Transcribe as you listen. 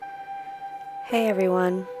Hey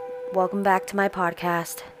everyone, welcome back to my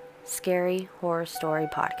podcast, Scary Horror Story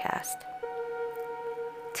Podcast.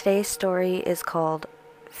 Today's story is called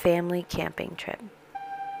Family Camping Trip.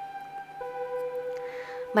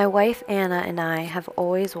 My wife Anna and I have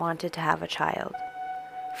always wanted to have a child.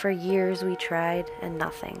 For years we tried and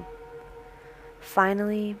nothing.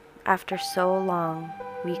 Finally, after so long,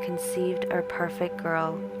 we conceived our perfect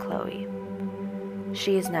girl, Chloe.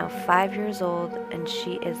 She is now 5 years old and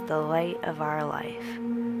she is the light of our life.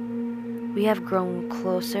 We have grown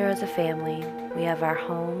closer as a family. We have our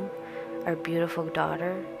home, our beautiful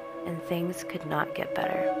daughter, and things could not get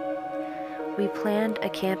better. We planned a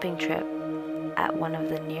camping trip at one of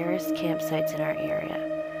the nearest campsites in our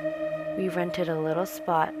area. We rented a little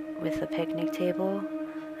spot with a picnic table,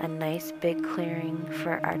 a nice big clearing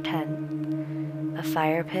for our tent, a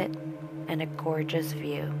fire pit, and a gorgeous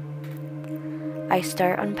view. I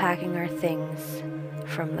start unpacking our things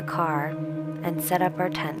from the car and set up our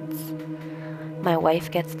tents. My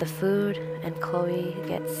wife gets the food and Chloe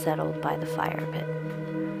gets settled by the fire pit.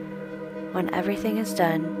 When everything is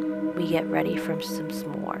done, we get ready for some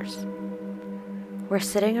s'mores. We're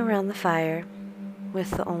sitting around the fire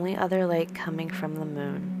with the only other light coming from the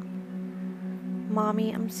moon.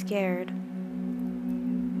 Mommy, I'm scared.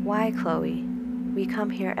 Why, Chloe? We come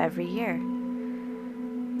here every year.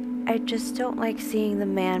 I just don't like seeing the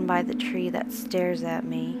man by the tree that stares at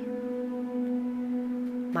me.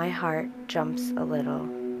 My heart jumps a little.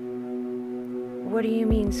 What do you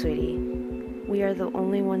mean, sweetie? We are the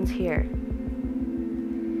only ones here.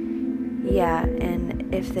 Yeah,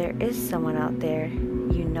 and if there is someone out there,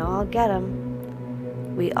 you know I'll get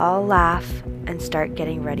him. We all laugh and start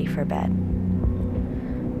getting ready for bed.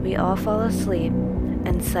 We all fall asleep,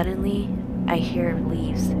 and suddenly I hear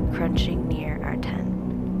leaves crunching near our tent.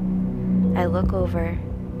 I look over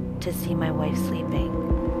to see my wife sleeping,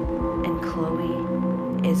 and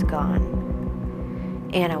Chloe is gone.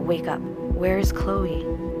 Anna, wake up. Where is Chloe?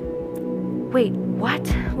 Wait, what?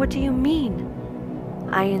 What do you mean?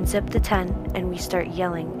 I unzip the tent and we start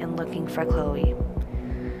yelling and looking for Chloe.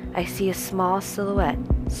 I see a small silhouette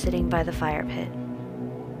sitting by the fire pit.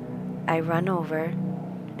 I run over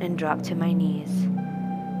and drop to my knees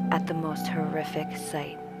at the most horrific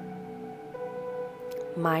sight.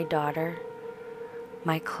 My daughter,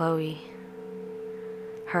 my Chloe,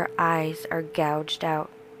 her eyes are gouged out.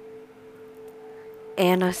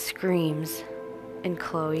 Anna screams, and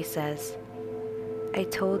Chloe says, I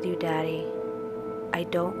told you, Daddy, I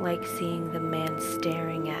don't like seeing the man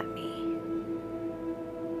staring at me.